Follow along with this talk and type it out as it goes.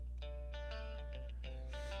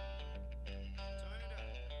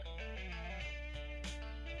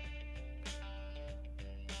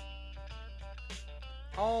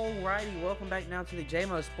Alrighty, welcome back now to the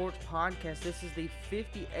JMO Sports Podcast. This is the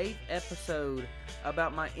 58th episode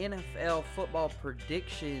about my NFL football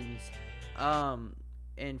predictions.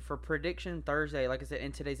 And for Prediction Thursday, like I said,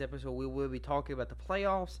 in today's episode, we will be talking about the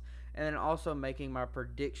playoffs and then also making my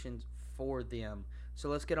predictions for them. So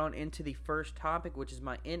let's get on into the first topic, which is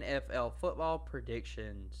my NFL football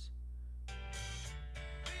predictions.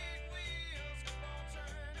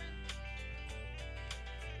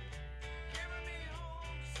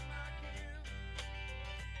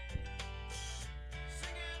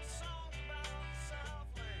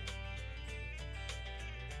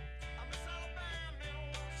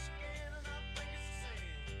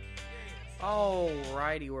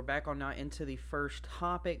 Alrighty, we're back on now into the first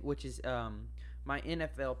topic, which is my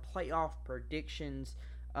NFL playoff predictions.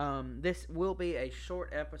 This will be a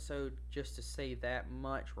short episode, just to say that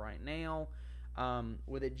much right now.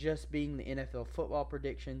 With it just being the NFL football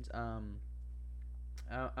predictions, I'm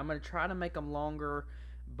gonna try to make them longer,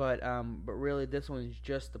 but really this one is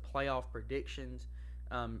just the playoff predictions.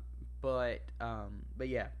 But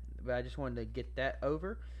yeah, but I just wanted to get that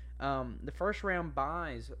over. The first round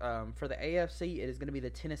buys for the AFC, it is going to be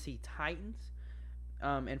the Tennessee Titans,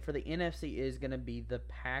 and for the NFC, it is going to be the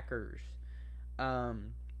Packers.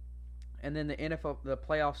 And then the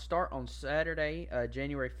playoffs start on Saturday,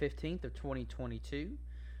 January 15th of 2022,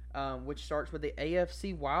 which starts with the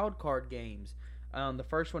AFC wildcard games. The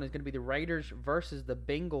first one is going to be the Raiders versus the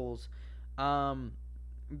Bengals.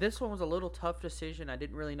 This one was a little tough decision. I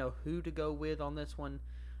didn't really know who to go with on this one.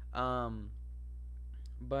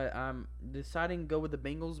 But I'm deciding to go with the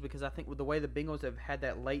Bengals because I think with the way the Bengals have had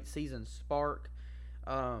that late season spark,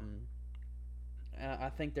 I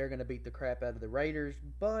think they're going to beat the crap out of the Raiders.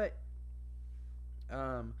 But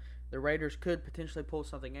the Raiders could potentially pull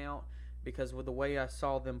something out because with the way I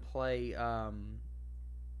saw them play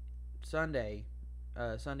Sunday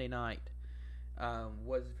night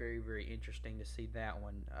was very, very interesting to see that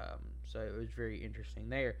one. So it was very interesting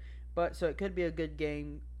there. But so it could be a good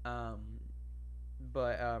game.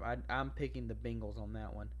 But I'm picking the Bengals on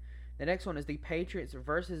that one. The next one is the Patriots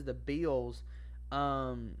versus the Bills.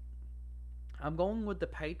 I'm going with the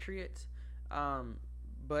Patriots,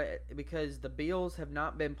 but because the Bills have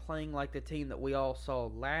not been playing like the team that we all saw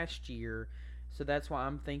last year, so that's why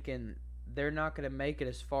I'm thinking they're not going to make it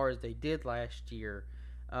as far as they did last year.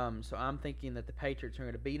 So I'm thinking that the Patriots are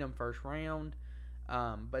going to beat them first round.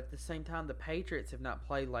 But at the same time, the Patriots have not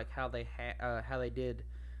played like how they did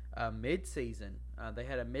mid-season. They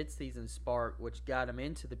had a mid-season spark which got them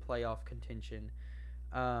into the playoff contention.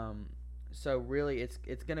 So really it's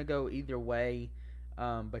going to go either way,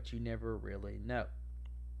 but you never really know.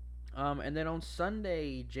 And then on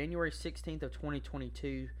Sunday, January 16th of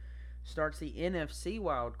 2022, starts the NFC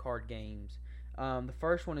wildcard games. The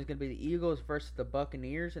first one is going to be the Eagles versus the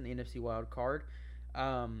Buccaneers in the NFC wildcard.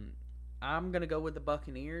 I'm going to go with the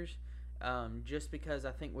Buccaneers just because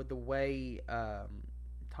I think with the way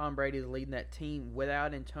Tom Brady is leading that team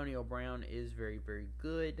without Antonio Brown is very, very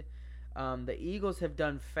good. The Eagles have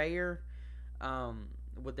done fair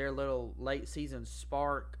with their little late season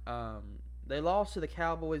spark. They lost to the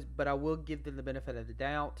Cowboys, but I will give them the benefit of the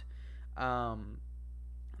doubt.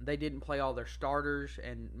 They didn't play all their starters,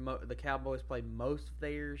 and the Cowboys played most of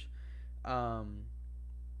theirs.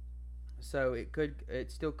 So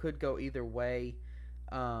it still could go either way.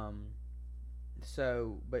 But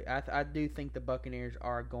I do think the Buccaneers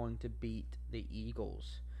are going to beat the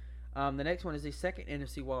Eagles. The next one is the second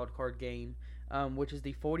NFC wildcard game, which is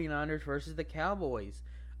the 49ers versus the Cowboys.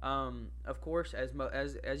 Of course,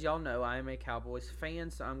 as y'all know, I am a Cowboys fan,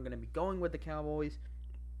 so I'm going to be going with the Cowboys.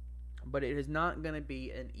 But it is not going to be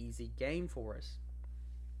an easy game for us.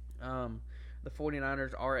 The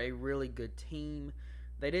 49ers are a really good team.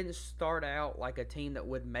 They didn't start out like a team that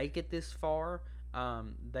would make it this far.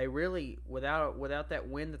 They really, without that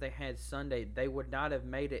win that they had Sunday, they would not have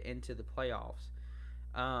made it into the playoffs.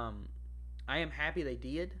 I am happy they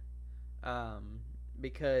did,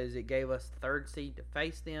 because it gave us the third seed to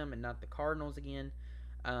face them and not the Cardinals again.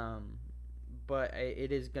 But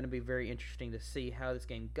it is going to be very interesting to see how this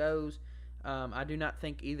game goes. I do not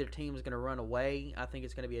think either team is going to run away. I think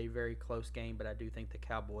it's going to be a very close game, but I do think the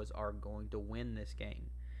Cowboys are going to win this game.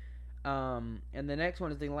 And the next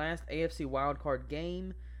one is the last AFC wildcard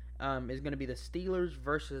game. Is going to be the Steelers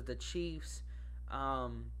versus the Chiefs. I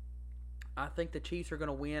think the Chiefs are going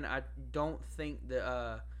to win. I don't think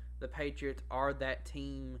the Patriots are that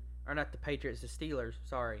team, or not the Patriots, the Steelers.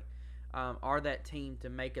 Sorry, are that team to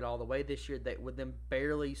make it all the way this year. That with them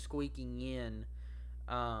barely squeaking in,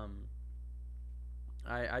 I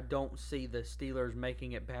don't see the Steelers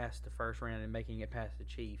making it past the first round and making it past the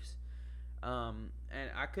Chiefs. And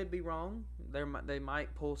I could be wrong. They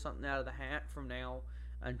might pull something out of the hat from now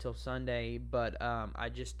until Sunday, but I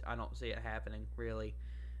don't see it happening really.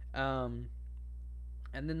 Um,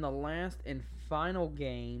 and then the last and final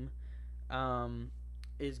game um,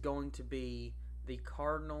 is going to be the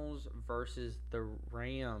Cardinals versus the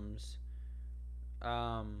Rams.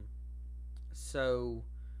 Um, so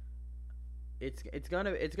it's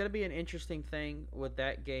gonna be an interesting thing with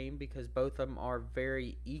that game because both of them are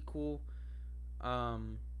very equal.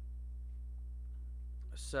 Um,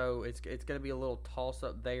 so it's gonna be a little toss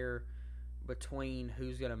up there between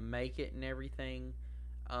who's gonna make it and everything.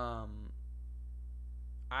 Um,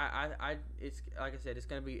 it's like I said, it's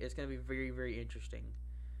gonna be very very interesting.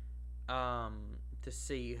 To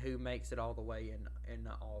see who makes it all the way and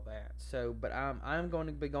all that. So, but I'm going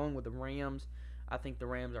to be going with the Rams. I think the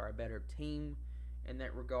Rams are a better team in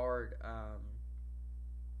that regard.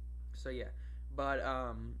 So yeah, but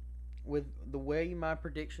with the way my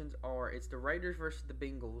predictions are, it's the Raiders versus the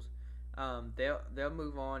Bengals. They'll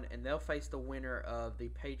move on and they'll face the winner of the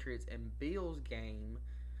Patriots and Bills game.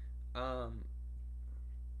 Um,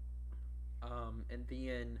 and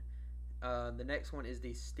then the next one is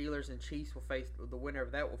the Steelers and Chiefs will face the winner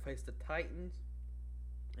of that will face the Titans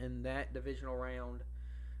in that divisional round.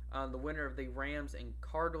 The winner of the Rams and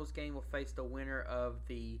Cardinals game will face the winner of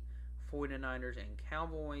the 49ers and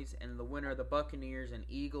Cowboys, and the winner of the Buccaneers and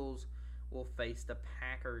Eagles will face the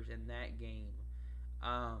Packers in that game.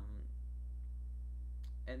 Um,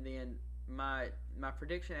 and then my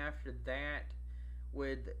prediction after that,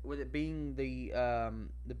 with it being the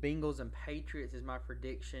Bengals and Patriots, is my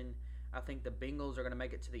prediction. I think the Bengals are going to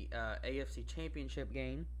make it to the AFC Championship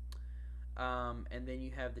game. And then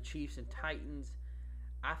you have the Chiefs and Titans.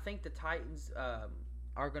 I think the Titans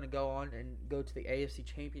are going to go on and go to the AFC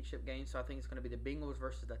Championship game. So I think it's going to be the Bengals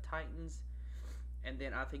versus the Titans. And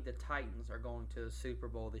then I think the Titans are going to the Super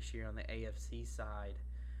Bowl this year on the AFC side.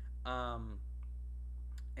 And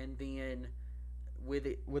then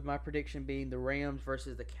with my prediction being the Rams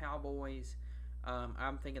versus the Cowboys,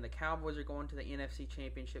 I'm thinking the Cowboys are going to the NFC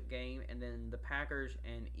Championship game, and then the Packers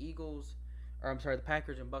and the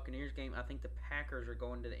Packers and Buccaneers game. I think the Packers are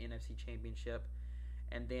going to the NFC Championship,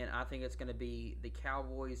 and then I think it's going to be the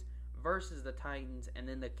Cowboys versus the Titans, and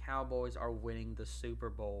then the Cowboys are winning the Super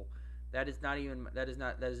Bowl. That is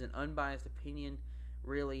an unbiased opinion,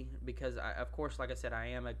 really, because of course, like I said, I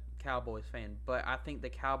am a Cowboys fan, but I think the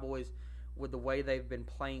Cowboys, with the way they've been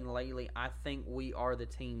playing lately, I think we are the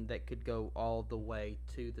team that could go all the way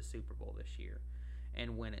to the Super Bowl this year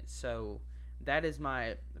and win it. So that is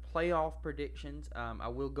my playoff predictions. I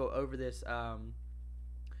will go over this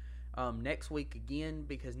next week again,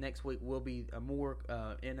 because next week will be more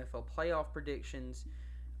NFL playoff predictions.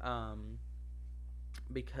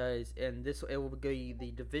 Because it will be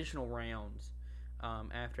the divisional rounds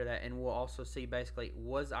after that, and we'll also see basically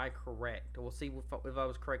was I correct. We'll see if I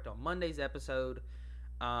was correct on Monday's episode,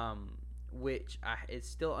 which it's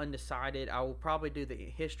still undecided. I will probably do the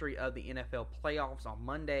history of the NFL playoffs on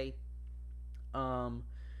Monday.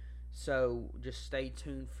 So just stay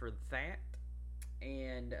tuned for that.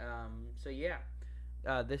 And so yeah,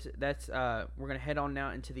 we're gonna head on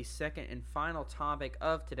now into the second and final topic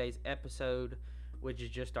of today's episode, which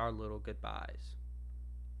is just our little goodbyes.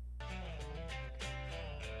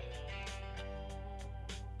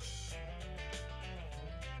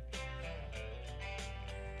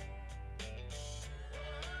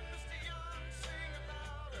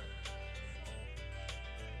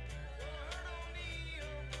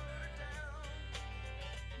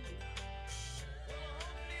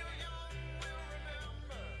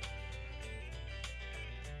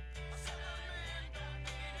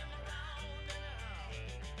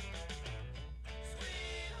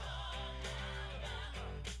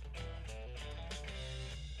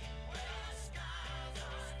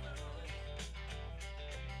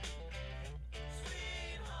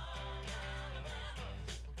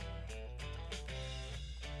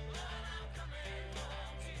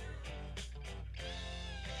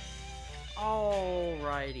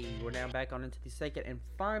 Alrighty, we're now back on into the second and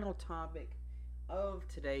final topic of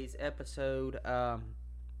today's episode.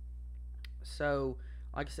 So,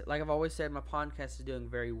 like I said, like I've always said, my podcast is doing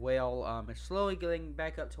very well. It's slowly getting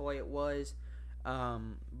back up to the way it was,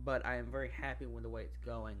 but I am very happy with the way it's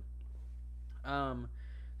going.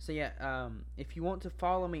 If you want to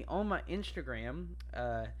follow me on my Instagram,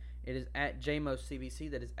 it is at JMOCBC.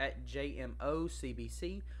 That is at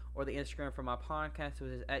JMOCBC. Or the Instagram for my podcast,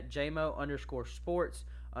 which is at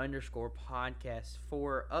JMO_sports_podcast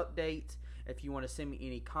for updates. If you want to send me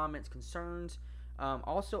any comments, concerns,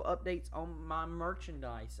 Also, updates on my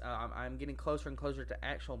merchandise. I'm getting closer and closer to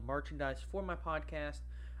actual merchandise for my podcast.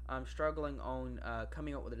 I'm struggling on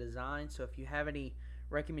coming up with a design. So if you have any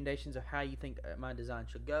recommendations of how you think my design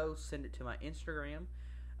should go, send it to my Instagram.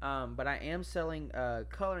 But I am selling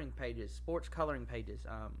coloring pages, sports coloring pages,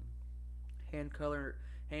 hand color,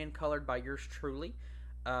 hand colored by yours truly.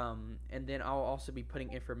 And then I'll also be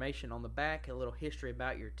putting information on the back, a little history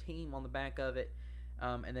about your team on the back of it,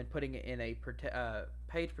 and then putting it in a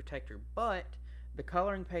page protector. But the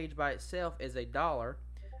coloring page by itself is $1.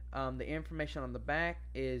 The information on the back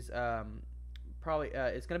is probably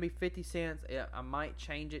it's going to be 50 cents. I might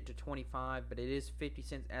change it to 25, but it is 50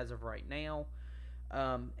 cents as of right now.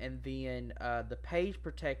 And then the page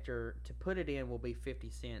protector to put it in will be 50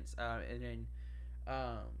 cents. And then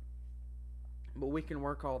but we can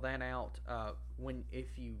work all that out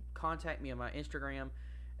if you contact me on my Instagram,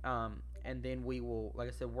 and then we will, like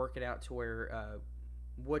I said, work it out to where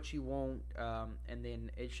what you want, and then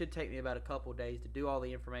it should take me about a couple of days to do all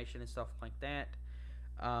the information and stuff like that.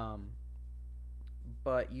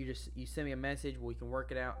 But you send me a message, we can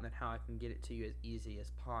work it out, and then how I can get it to you as easy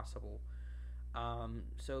as possible.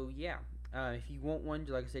 So yeah, if you want one,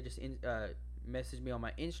 like I said, just message me on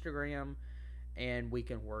my Instagram, and we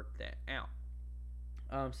can work that out.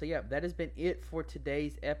 So yeah, that has been it for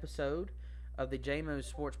today's episode of the JMO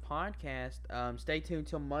Sports Podcast. Stay tuned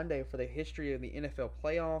till Monday for the history of the NFL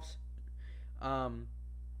playoffs.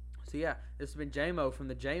 So yeah, this has been JMO from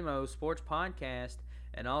the JMO Sports Podcast,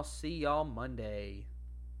 and I'll see y'all Monday.